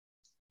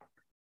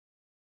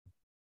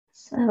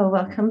So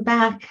welcome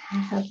back. I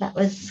hope that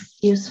was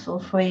useful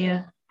for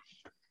you.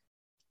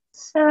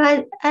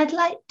 So I'd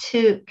like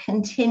to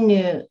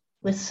continue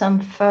with some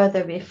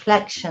further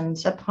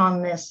reflections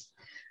upon this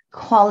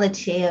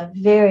quality of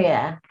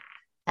Viriya,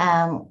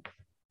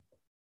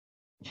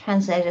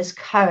 translated as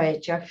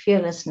courage or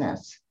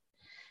fearlessness.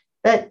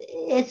 But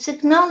it's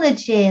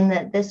acknowledging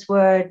that this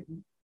one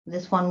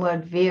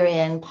word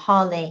Viriya in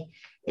Pali,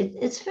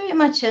 it's very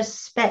much a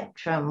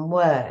spectrum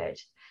word.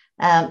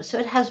 So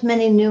it has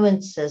many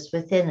nuances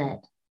within it.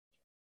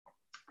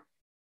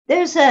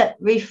 There's a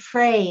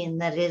refrain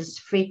that is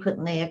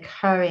frequently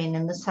occurring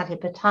in the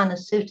Satipatthana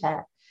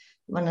Sutta,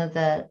 one of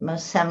the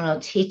most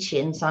seminal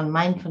teachings on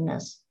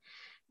mindfulness,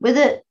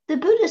 where the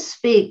Buddha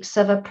speaks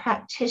of a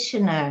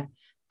practitioner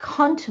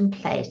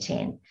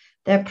contemplating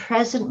their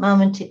present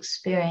moment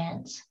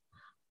experience,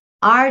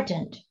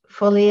 ardent,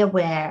 fully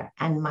aware,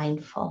 and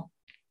mindful.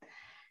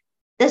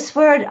 This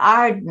word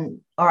ardent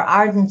or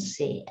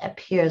ardency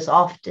appears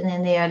often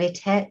in the early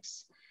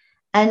texts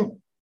and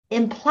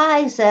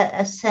implies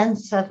a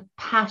sense of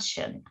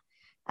passion,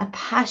 a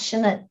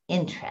passionate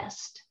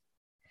interest,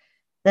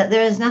 that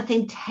there is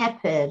nothing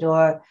tepid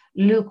or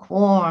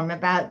lukewarm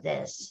about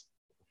this.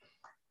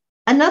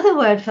 Another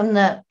word from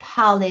the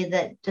Pali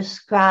that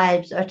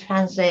describes or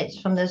translates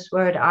from this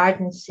word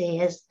ardency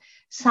is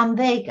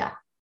samvega,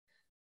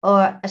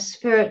 or a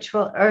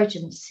spiritual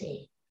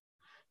urgency,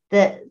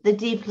 the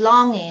deep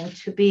longing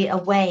to be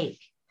awake,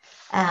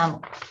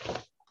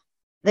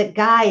 that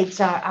guides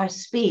our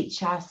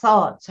speech, our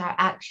thoughts, our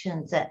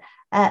actions,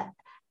 an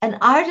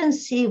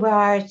ardency where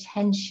our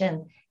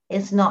attention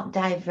is not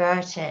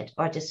diverted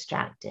or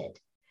distracted,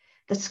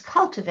 that's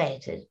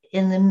cultivated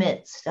in the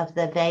midst of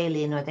the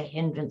veiling or the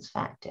hindrance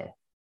factor.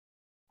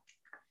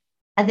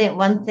 I think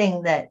one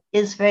thing that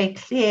is very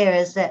clear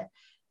is that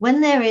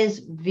when there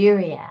is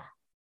Viriya,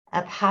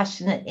 a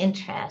passionate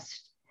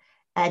interest,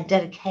 a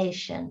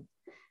dedication,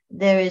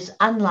 there is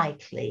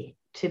unlikely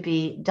to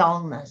be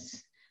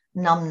dullness,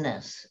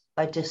 numbness,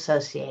 or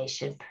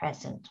dissociation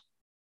present.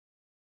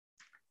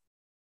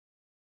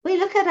 We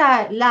look at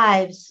our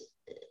lives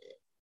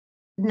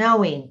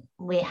knowing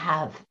we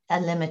have a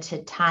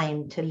limited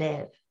time to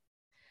live.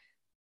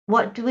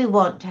 What do we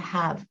want to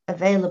have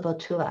available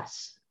to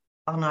us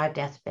on our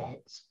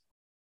deathbeds?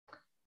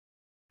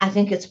 I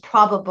think it's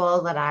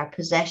probable that our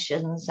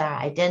possessions, our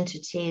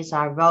identities,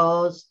 our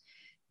roles,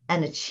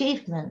 and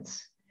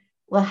achievements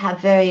will have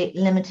very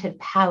limited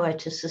power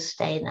to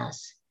sustain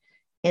us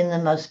in the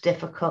most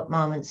difficult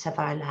moments of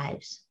our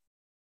lives.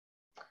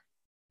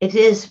 It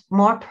is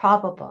more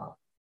probable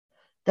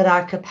that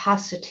our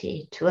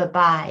capacity to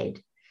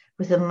abide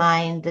with a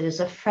mind that is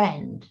a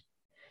friend,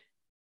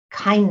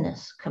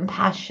 kindness,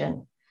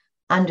 compassion,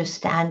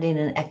 understanding,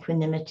 and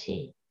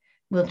equanimity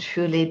will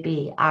truly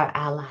be our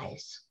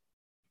allies.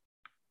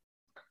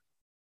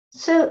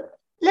 So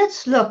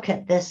let's look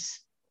at this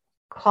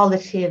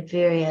quality of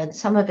Viriya and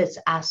some of its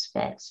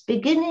aspects,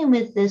 beginning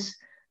with this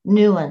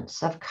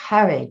nuance of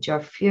courage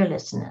or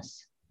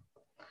fearlessness.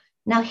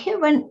 Now here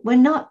we're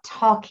not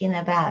talking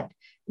about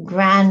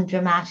grand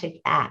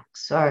dramatic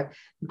acts or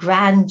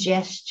grand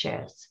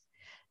gestures,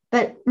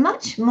 but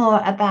much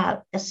more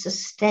about a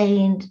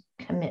sustained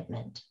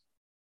commitment.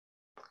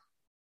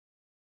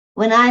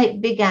 When I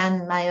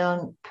began my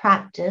own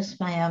practice,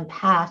 my own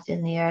path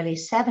in the early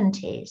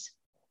 70s,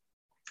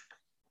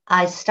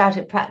 I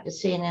started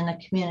practicing in a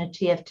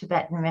community of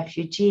Tibetan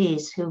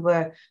refugees who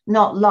were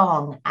not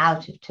long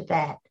out of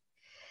Tibet.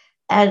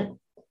 And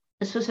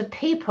this was a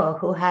people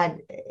who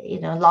had,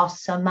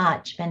 lost so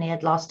much. Many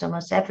had lost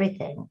almost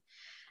everything.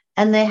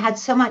 And they had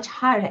so much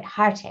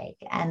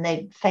heartache, and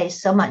they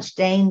faced so much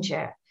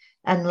danger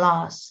and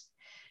loss.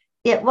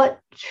 Yet what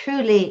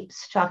truly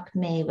struck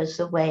me was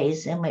the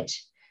ways in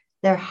which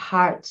their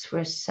hearts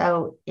were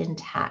so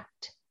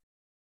intact,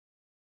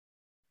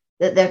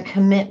 that their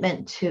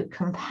commitment to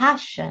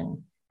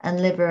compassion and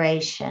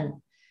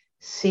liberation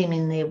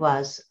seemingly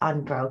was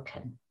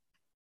unbroken.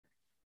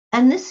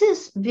 And this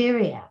is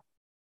Viriya.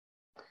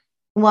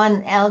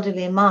 One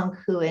elderly monk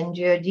who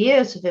endured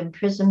years of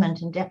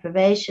imprisonment and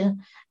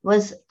deprivation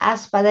was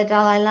asked by the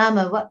Dalai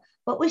Lama,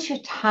 what was your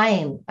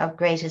time of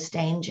greatest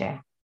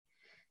danger?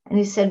 And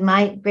he said,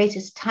 my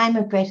greatest time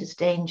of greatest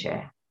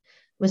danger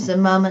was the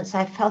moments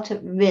I felt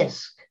at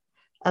risk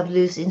of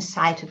losing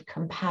sight of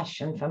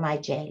compassion for my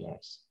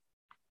jailers.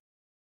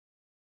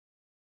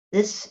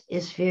 This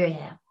is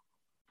Viriya.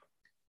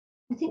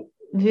 I think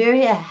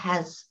Viriya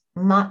has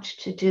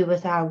much to do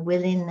with our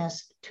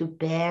willingness to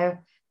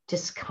bear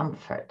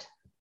discomfort.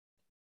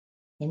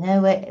 We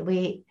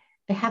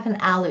have an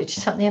allergy,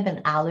 something of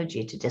an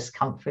allergy to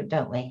discomfort,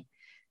 don't we?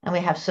 And we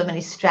have so many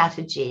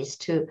strategies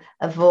to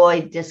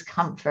avoid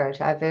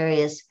discomfort, our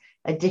various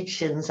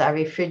addictions, our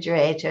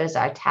refrigerators,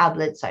 our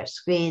tablets, our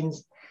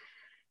screens.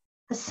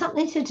 It's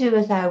something to do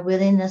with our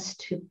willingness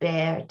to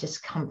bear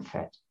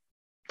discomfort,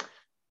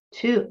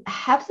 to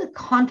have the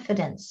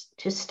confidence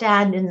to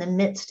stand in the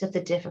midst of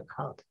the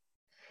difficult,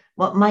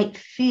 what might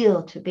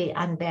feel to be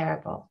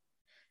unbearable,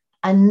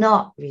 and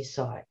not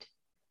resort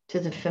to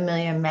the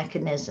familiar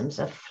mechanisms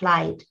of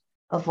flight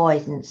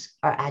avoidance,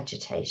 or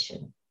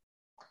agitation.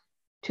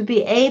 To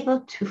be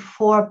able to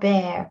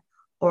forbear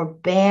or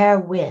bear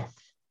with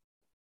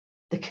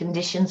the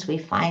conditions we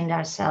find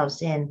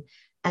ourselves in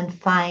and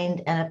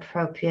find an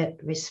appropriate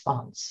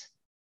response.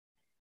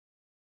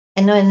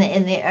 I know in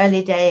the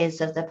early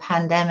days of the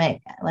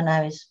pandemic, when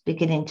I was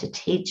beginning to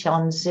teach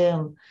on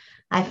Zoom,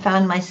 I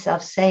found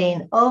myself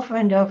saying over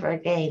and over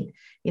again,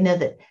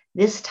 that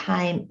this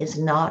time is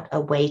not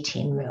a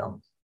waiting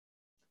room.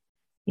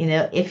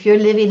 If you're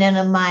living in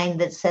a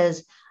mind that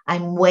says,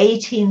 I'm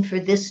waiting for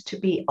this to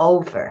be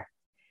over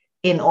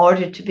in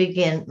order to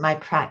begin my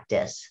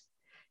practice,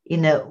 we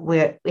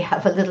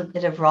have a little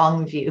bit of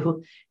wrong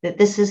view that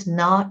this is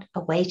not a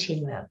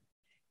waiting room.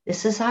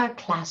 This is our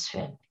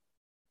classroom.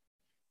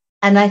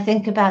 And I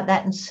think about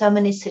that in so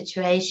many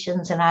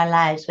situations in our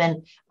lives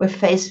when we're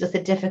faced with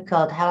a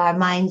difficult, how our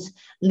minds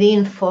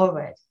lean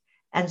forward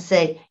and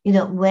say,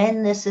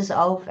 when this is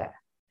over,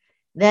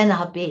 then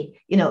I'll be,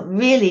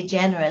 really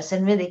generous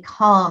and really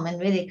calm and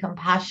really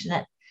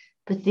compassionate.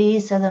 But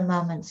these are the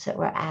moments that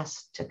we're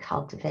asked to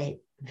cultivate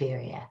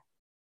Viriya.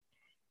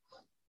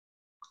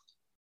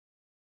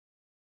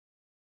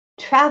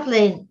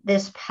 Traveling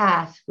this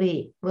path,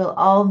 we will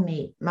all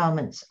meet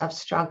moments of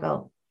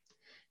struggle,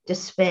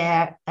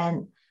 despair,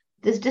 and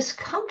this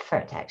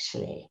discomfort,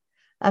 actually,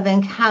 of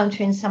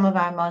encountering some of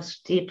our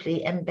most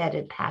deeply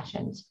embedded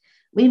patterns.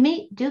 We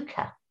meet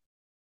dukkha.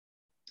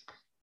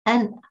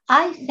 And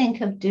I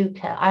think of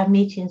dukkha, our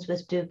meetings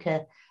with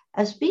dukkha,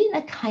 as being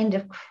a kind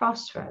of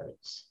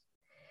crossroads.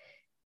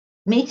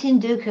 Meeting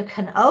dukkha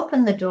can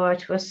open the door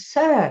to a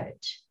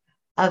surge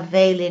of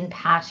veiling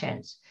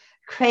patterns,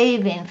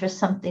 craving for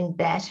something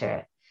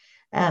better.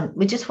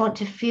 We just want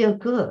to feel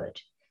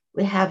good.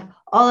 We have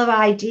all of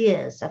our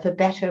ideas of a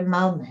better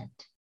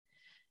moment.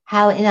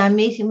 How in our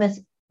meeting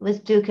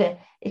with dukkha,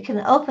 it can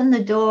open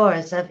the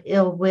doors of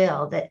ill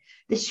will, that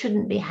this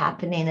shouldn't be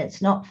happening.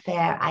 It's not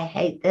fair. I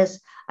hate this.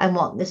 I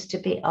want this to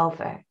be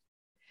over.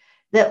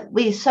 That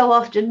we so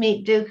often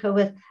meet dukkha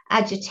with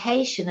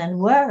agitation and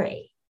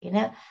worry.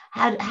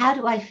 How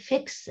do I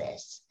fix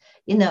this?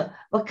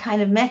 What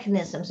kind of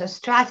mechanisms or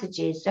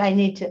strategies do I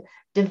need to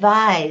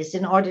devise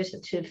in order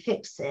to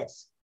fix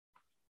this?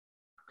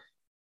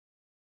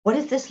 What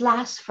if this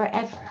lasts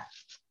forever?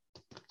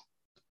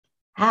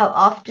 How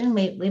often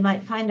we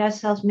might find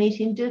ourselves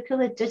meeting dukkha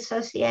with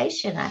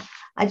dissociation.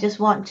 I just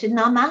want to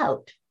numb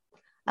out.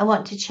 I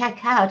want to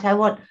check out. I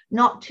want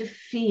not to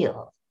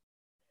feel.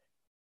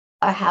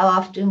 Or how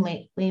often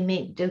we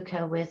meet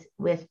dukkha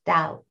with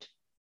doubt.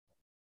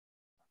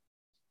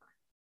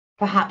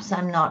 Perhaps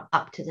I'm not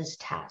up to this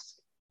task.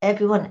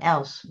 Everyone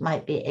else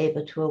might be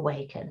able to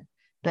awaken,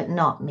 but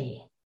not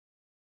me.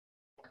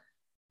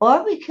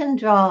 Or we can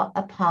draw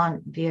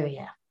upon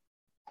Viriya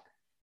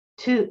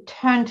to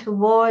turn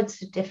towards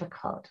the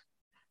difficult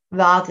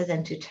rather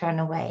than to turn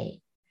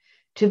away,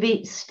 to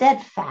be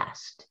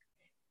steadfast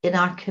in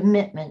our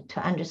commitment to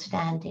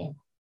understanding.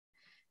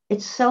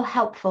 It's so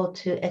helpful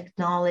to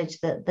acknowledge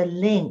the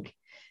link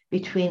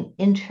between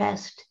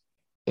interest,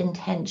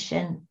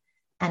 intention,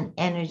 and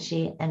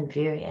energy and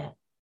Viriya.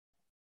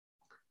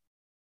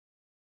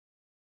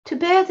 To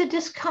bear the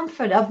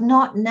discomfort of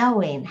not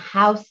knowing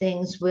how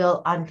things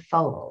will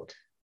unfold.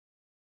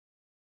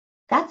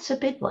 That's a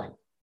big one.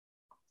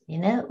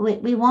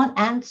 We want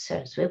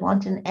answers. We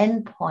want an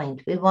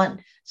endpoint. We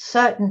want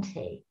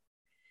certainty.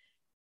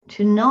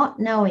 To not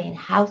knowing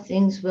how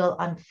things will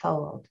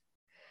unfold.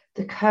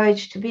 The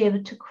courage to be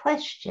able to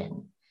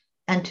question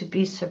and to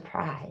be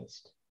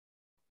surprised.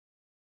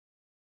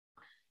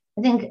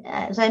 I think,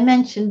 as I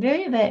mentioned,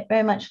 very,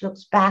 very much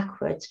looks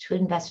backwards to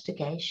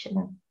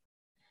investigation.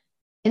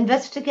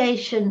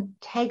 Investigation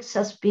takes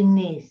us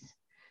beneath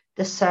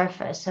the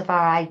surface of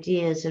our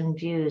ideas and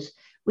views.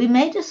 We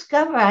may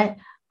discover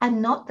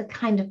I'm not the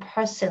kind of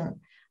person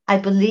I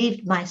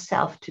believed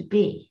myself to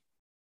be.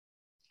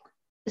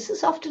 This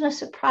is often a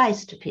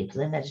surprise to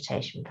people in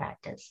meditation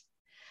practice.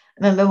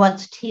 I remember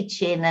once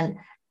teaching and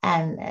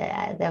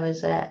there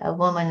was a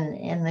woman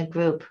in the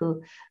group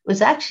who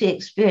was actually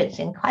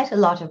experiencing quite a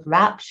lot of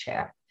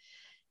rapture.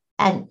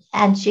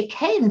 And she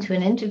came to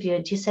an interview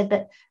and she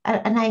said,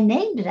 and I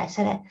named it. I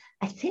said,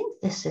 I think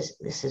this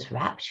is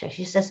rapture.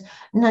 She says,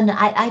 no,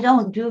 I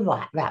don't do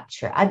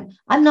rapture.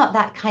 I'm not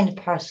that kind of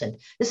person.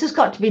 This has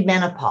got to be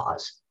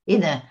menopause.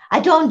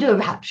 I don't do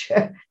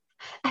rapture.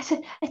 I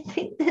said, I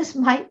think this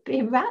might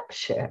be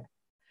rapture.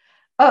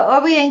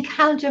 Or we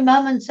encounter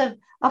moments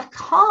of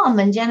calm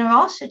and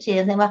generosity.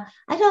 And then, well,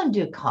 I don't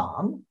do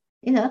calm.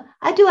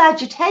 I do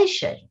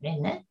agitation.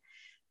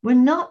 We're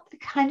not the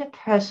kind of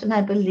person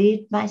I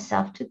believed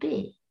myself to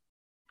be.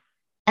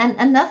 And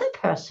another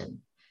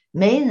person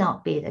may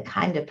not be the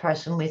kind of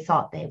person we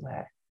thought they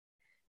were.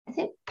 I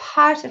think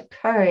part of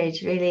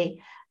courage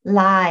really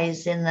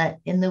lies in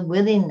the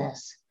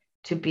willingness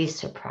to be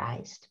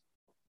surprised.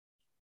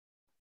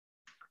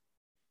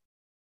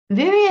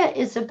 Viriya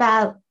is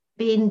about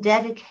being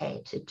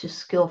dedicated to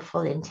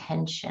skillful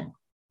intention.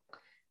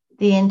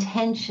 The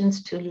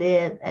intentions to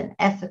live an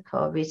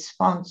ethical,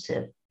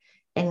 responsive,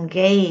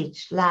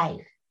 engaged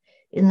life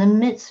in the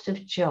midst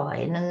of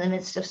joy and in the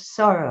midst of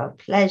sorrow,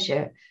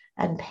 pleasure,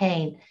 and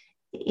pain.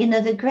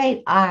 The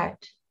great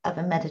art of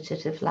a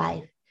meditative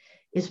life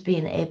is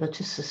being able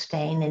to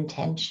sustain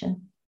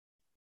intention.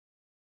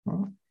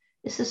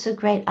 This is a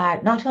great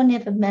art, not only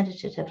of a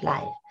meditative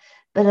life,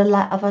 but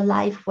of a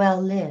life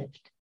well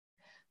lived,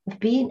 of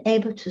being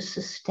able to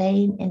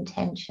sustain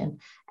intention.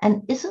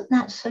 And isn't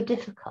that so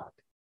difficult?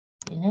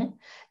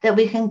 That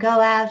we can go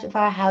out of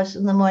our house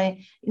in the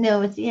morning,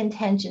 with the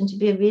intention to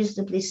be a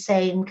reasonably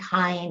sane,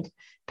 kind,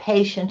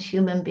 patient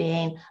human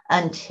being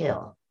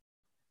until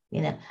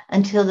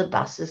the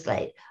bus is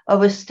late, or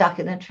we're stuck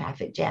in a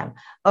traffic jam,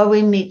 or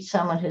we meet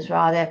someone who's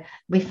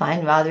we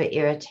find rather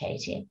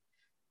irritating.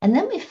 And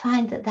then we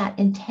find that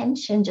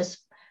intention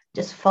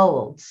just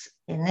folds,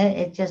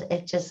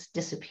 it just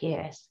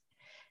disappears.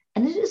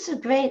 And it is a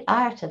great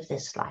art of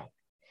this life.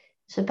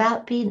 It's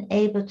about being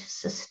able to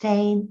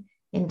sustain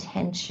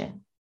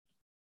intention.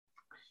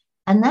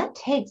 And that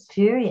takes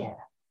Viriya.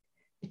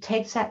 It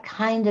takes that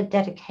kind of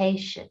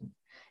dedication,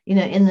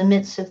 in the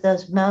midst of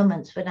those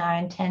moments when our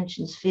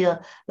intentions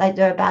feel like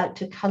they're about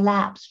to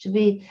collapse, to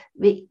be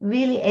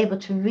really able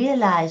to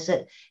realize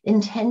that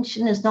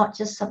intention is not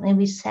just something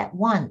we set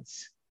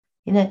once.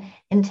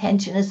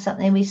 Intention is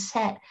something we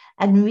set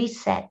and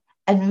reset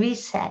and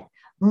reset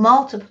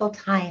multiple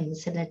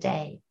times in a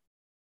day.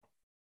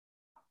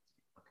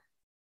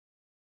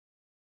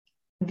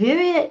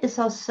 Viriya is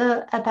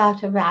also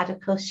about a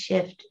radical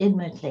shift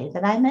inwardly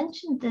that I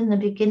mentioned in the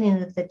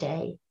beginning of the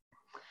day,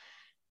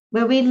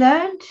 where we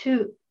learn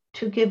to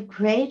give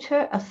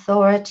greater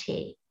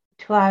authority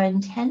to our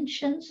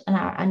intentions and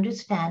our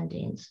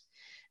understandings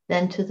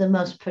than to the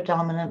most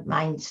predominant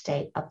mind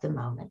state of the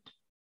moment.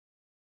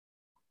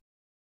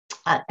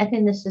 I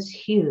think this is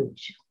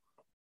huge.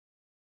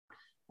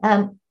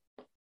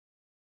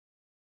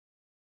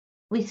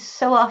 We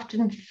so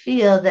often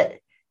feel that,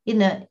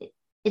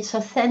 it's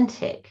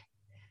authentic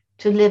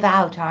to live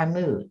out our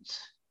moods.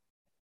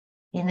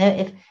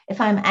 If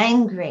I'm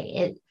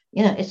angry,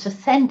 it's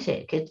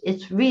authentic,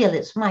 it's real,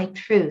 it's my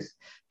truth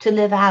to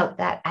live out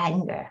that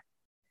anger.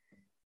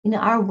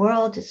 Our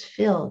world is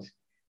filled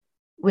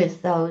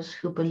with those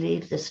who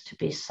believe this to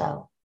be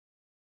so.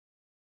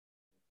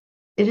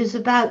 It is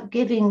about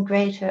giving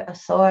greater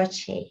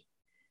authority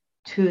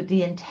to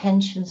the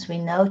intentions we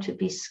know to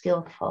be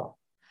skillful,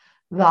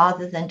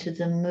 rather than to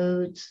the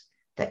moods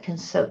that can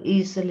so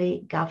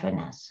easily govern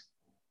us.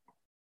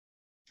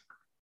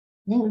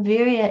 I think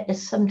Viriya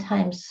is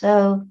sometimes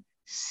so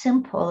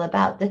simple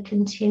about the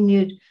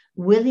continued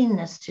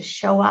willingness to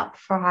show up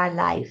for our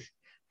life,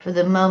 for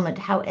the moment,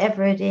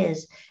 however it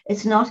is.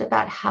 It's not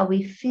about how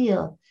we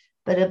feel,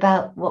 but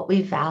about what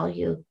we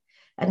value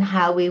and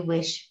how we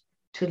wish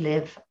to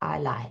live our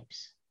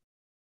lives.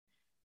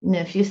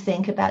 If you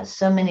think about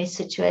so many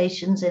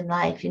situations in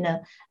life,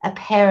 a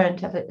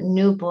parent of a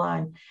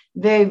newborn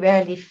very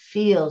rarely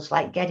feels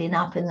like getting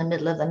up in the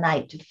middle of the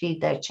night to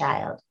feed their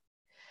child.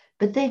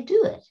 But they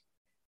do it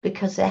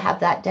because they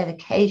have that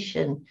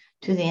dedication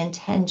to the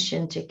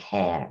intention to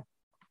care.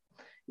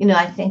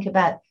 I think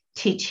about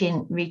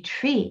teaching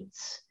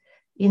retreats,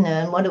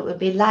 and what it would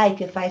be like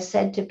if I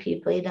said to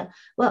people,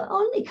 well,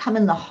 only come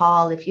in the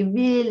hall if you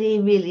really,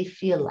 really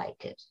feel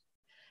like it.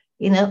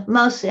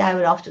 Mostly I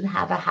would often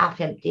have a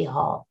half-empty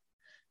hall,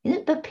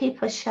 but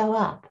people show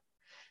up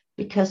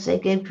because they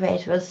give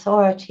greater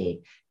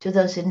authority to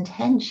those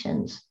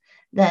intentions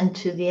than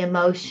to the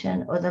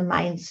emotion or the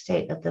mind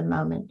state of the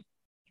moment.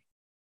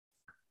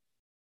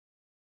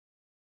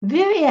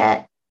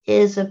 Viriya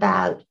is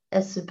about,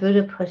 as the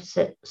Buddha puts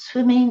it,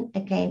 swimming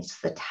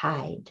against the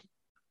tide.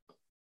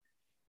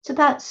 It's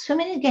about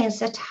swimming against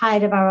the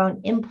tide of our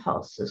own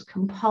impulses,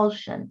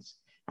 compulsions,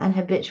 and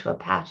habitual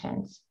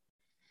patterns.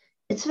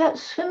 It's about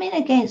swimming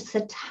against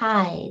the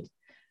tide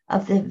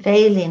of the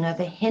veiling or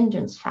the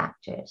hindrance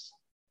factors.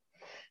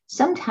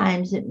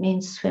 Sometimes it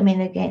means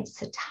swimming against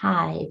the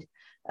tide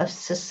of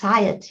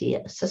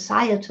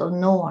societal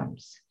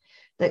norms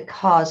that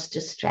cause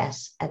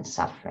distress and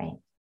suffering.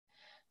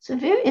 So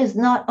Viriya is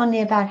not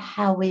only about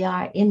how we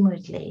are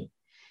inwardly,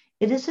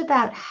 it is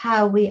about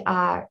how we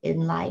are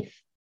in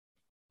life.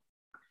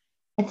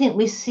 I think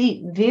we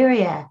see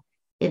Viriya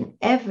in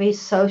every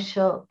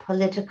social,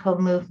 political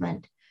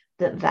movement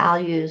that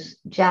values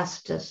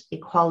justice,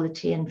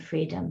 equality, and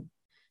freedom,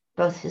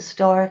 both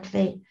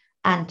historically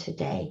and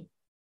today.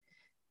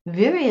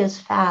 Viriya is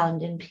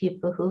found in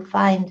people who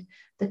find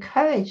the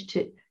courage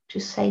to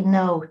say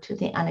no to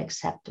the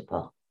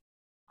unacceptable,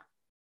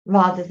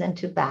 rather than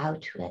to bow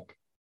to it.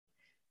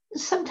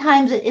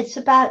 Sometimes it's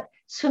about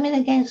swimming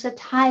against the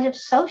tide of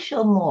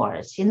social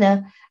mores,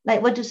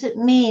 like what does it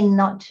mean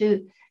not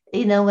to,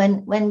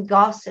 when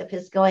gossip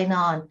is going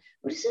on,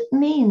 what does it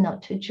mean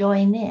not to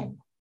join in?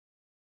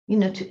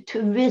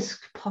 To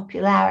risk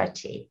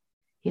popularity,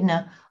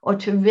 or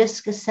to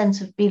risk a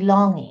sense of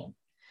belonging,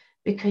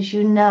 because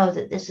you know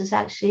that this is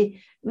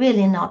actually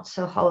really not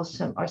so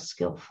wholesome or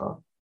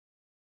skillful.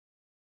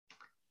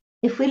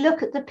 If we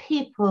look at the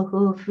people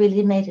who have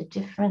really made a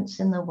difference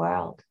in the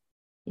world,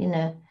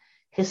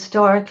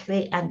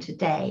 historically and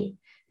today,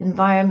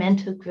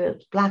 environmental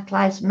groups, Black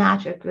Lives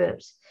Matter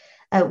groups,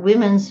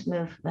 women's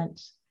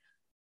movements,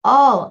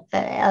 all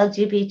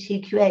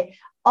LGBTQA,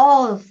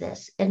 all of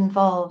this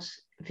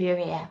involves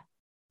Viriya.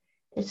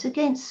 It's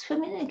against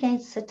swimming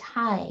against the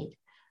tide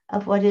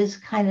of what is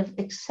kind of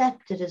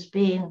accepted as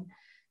being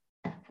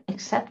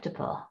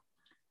acceptable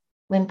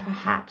when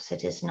perhaps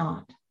it is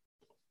not.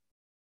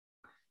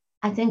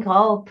 I think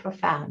all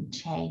profound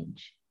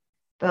change,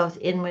 both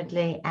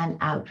inwardly and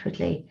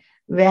outwardly,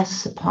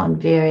 rests upon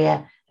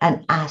Viriya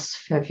and asks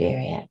for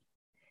Viriya.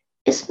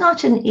 It's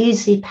not an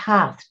easy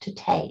path to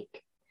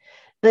take,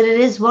 but it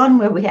is one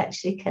where we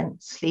actually can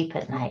sleep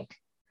at night,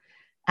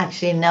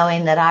 actually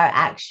knowing that our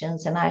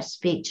actions and our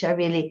speech are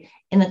really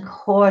in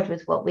accord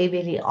with what we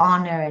really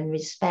honor and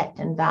respect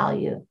and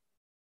value.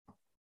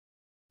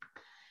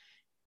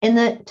 In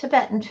the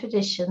Tibetan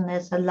tradition,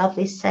 there's a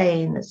lovely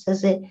saying that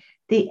says that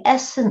the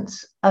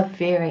essence of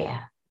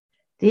Viriya,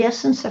 the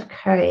essence of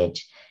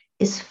courage,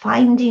 is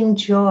finding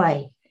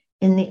joy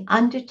in the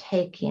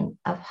undertaking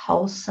of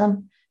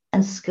wholesome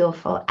and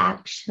skillful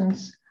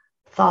actions,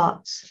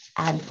 thoughts,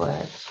 and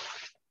words.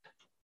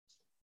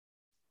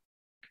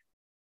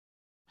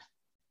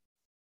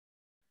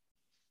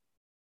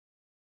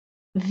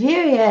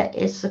 Viriya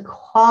is the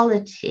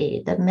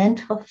quality, the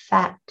mental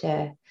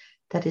factor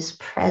that is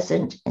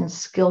present in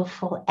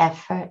skillful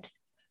effort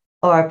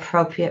or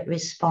appropriate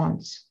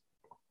response.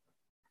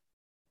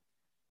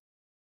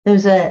 There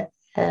was a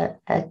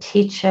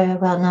teacher, a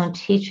well-known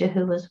teacher,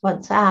 who was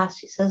once asked,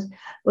 he says,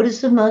 what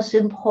is the most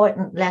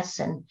important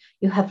lesson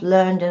you have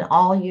learned in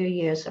all your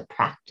years of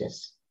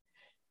practice?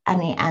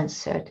 And he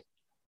answered,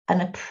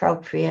 an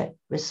appropriate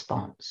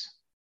response.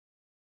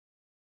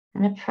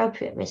 An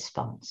appropriate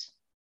response.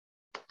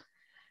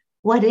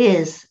 What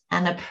is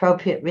an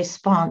appropriate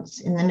response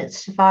in the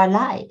midst of our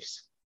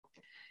lives?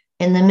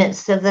 In the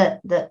midst of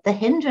the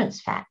hindrance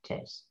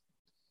factors?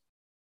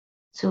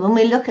 So when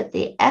we look at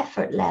the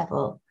effort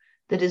level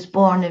that is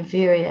born of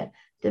Viriya,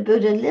 the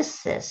Buddha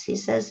lists this. He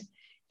says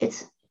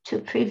it's to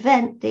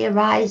prevent the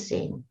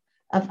arising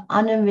of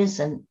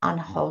unarisen,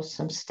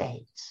 unwholesome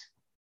states.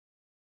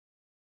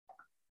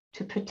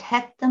 To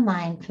protect the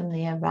mind from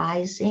the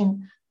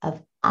arising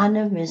of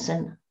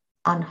unarisen,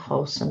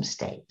 unwholesome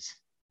states.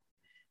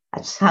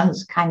 That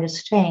sounds kind of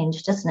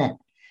strange, doesn't it?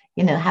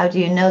 You know, how do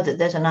you know that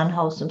there's an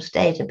unwholesome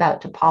state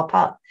about to pop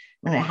up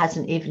when it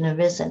hasn't even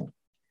arisen?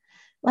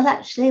 Well,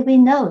 actually, we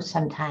know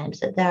sometimes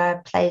that there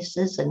are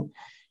places and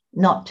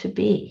not to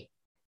be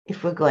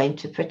if we're going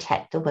to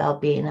protect the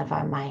well-being of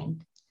our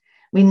mind.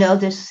 We know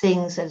there's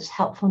things that it's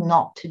helpful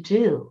not to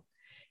do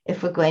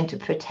if we're going to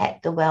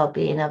protect the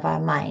well-being of our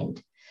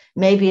mind.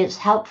 Maybe it's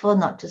helpful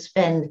not to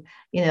spend,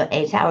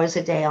 8 hours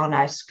a day on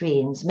our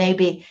screens.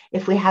 Maybe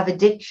if we have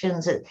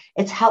addictions,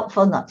 it's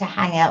helpful not to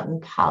hang out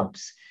in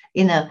pubs.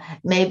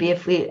 Maybe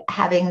if we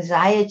have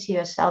anxiety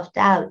or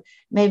self-doubt,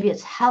 maybe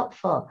it's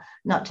helpful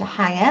not to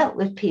hang out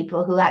with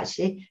people who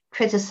actually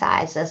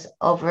criticize us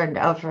over and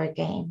over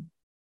again.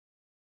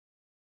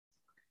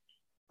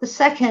 The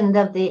second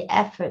of the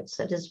efforts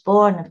that is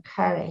born of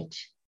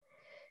courage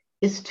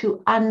is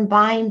to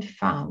unbind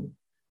from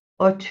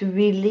or to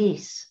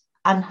release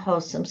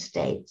unwholesome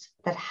states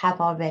that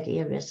have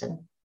already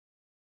arisen.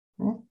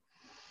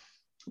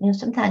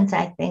 Sometimes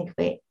I think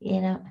we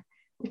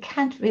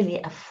can't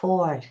really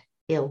afford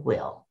ill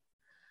will.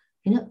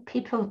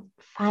 People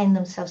find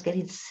themselves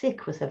getting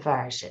sick with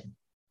aversion,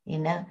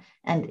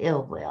 and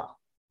ill will.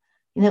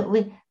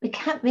 We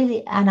can't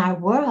really, and our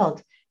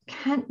world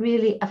can't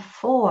really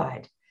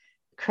afford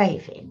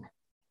craving,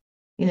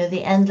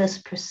 the endless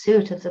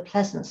pursuit of the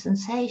pleasant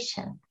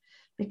sensation.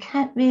 We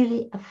can't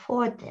really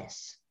afford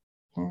this.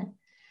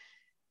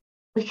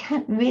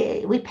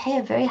 We pay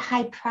a very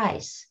high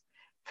price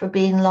for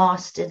being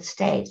lost in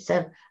states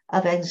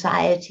of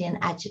anxiety and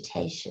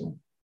agitation.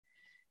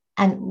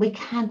 And we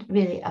can't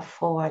really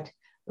afford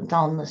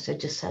dullness or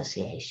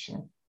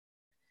dissociation.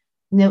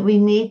 We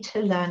need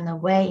to learn the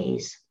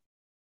ways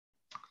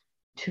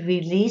to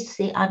release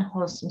the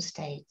unwholesome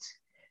states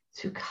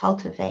through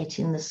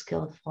cultivating the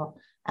skillful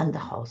and the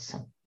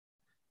wholesome,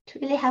 to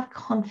really have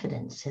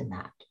confidence in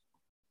that.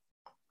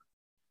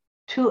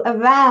 To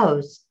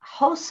arouse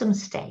wholesome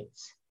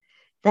states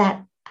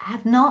that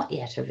have not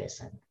yet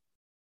arisen.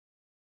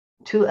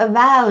 To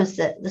arouse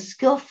the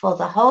skillful,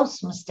 the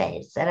wholesome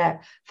states that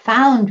are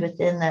found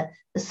within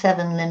the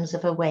 7 limbs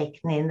of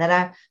awakening, that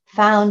are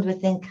found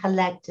within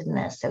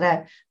collectedness, that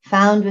are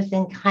found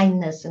within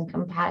kindness and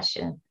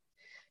compassion.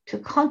 To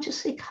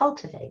consciously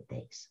cultivate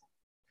these.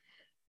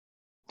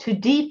 To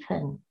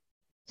deepen,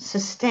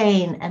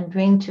 sustain, and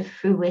bring to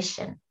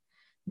fruition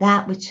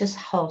that which is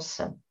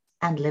wholesome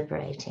and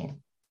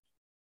liberating.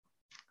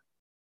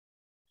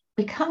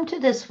 We come to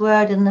this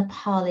word in the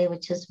Pali,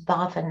 which is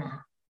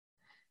bhavana.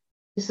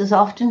 This is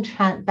often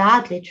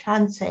badly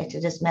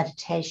translated as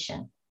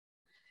meditation.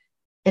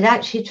 It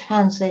actually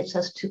translates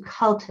as to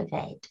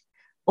cultivate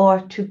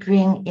or to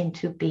bring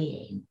into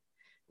being,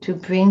 to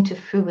bring to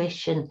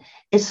fruition.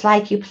 It's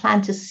like you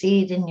plant a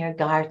seed in your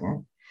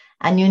garden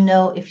and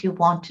if you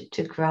want it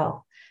to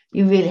grow.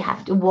 You really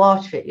have to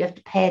water it. You have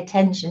to pay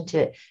attention to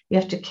it. You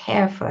have to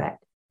care for it.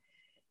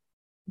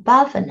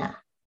 Bhavana,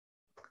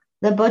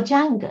 the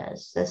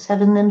Bhojangas, the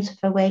 7 limbs of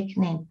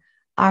awakening,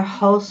 are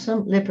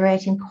wholesome,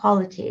 liberating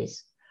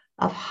qualities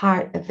of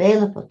heart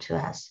available to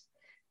us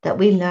that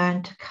we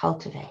learn to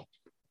cultivate.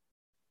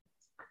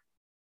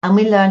 And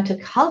we learn to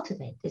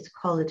cultivate these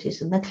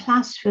qualities in the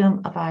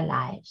classroom of our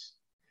lives,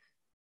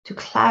 to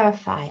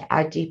clarify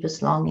our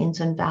deepest longings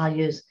and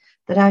values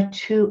that are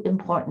too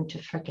important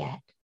to forget.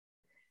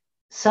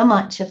 So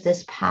much of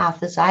this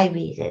path, as I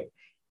read it,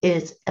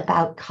 is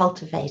about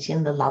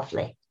cultivating the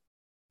lovely,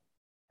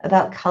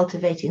 about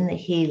cultivating the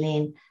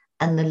healing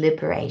and the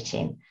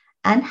liberating,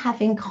 and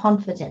having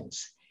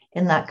confidence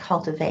in that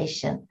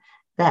cultivation,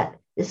 that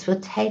this will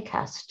take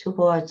us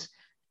towards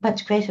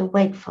much greater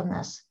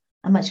wakefulness,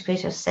 a much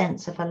greater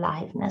sense of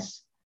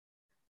aliveness.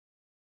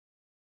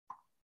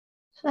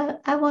 So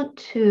I want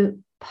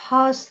to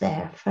pause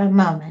there for a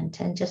moment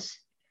and just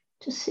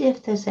to see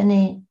if there's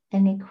any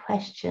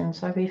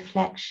questions or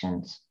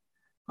reflections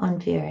on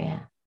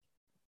Viriya,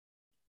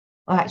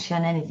 or actually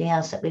on anything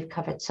else that we've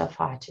covered so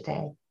far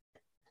today.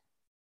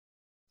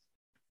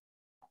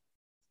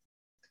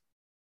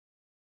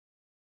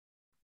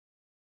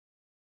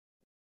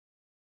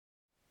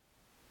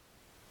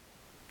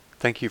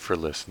 Thank you for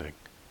listening.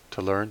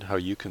 To learn how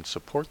you can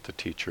support the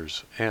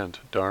teachers and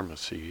Dharma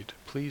Seed,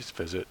 please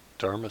visit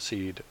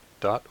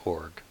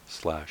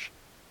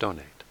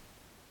dharmaseed.org/donate.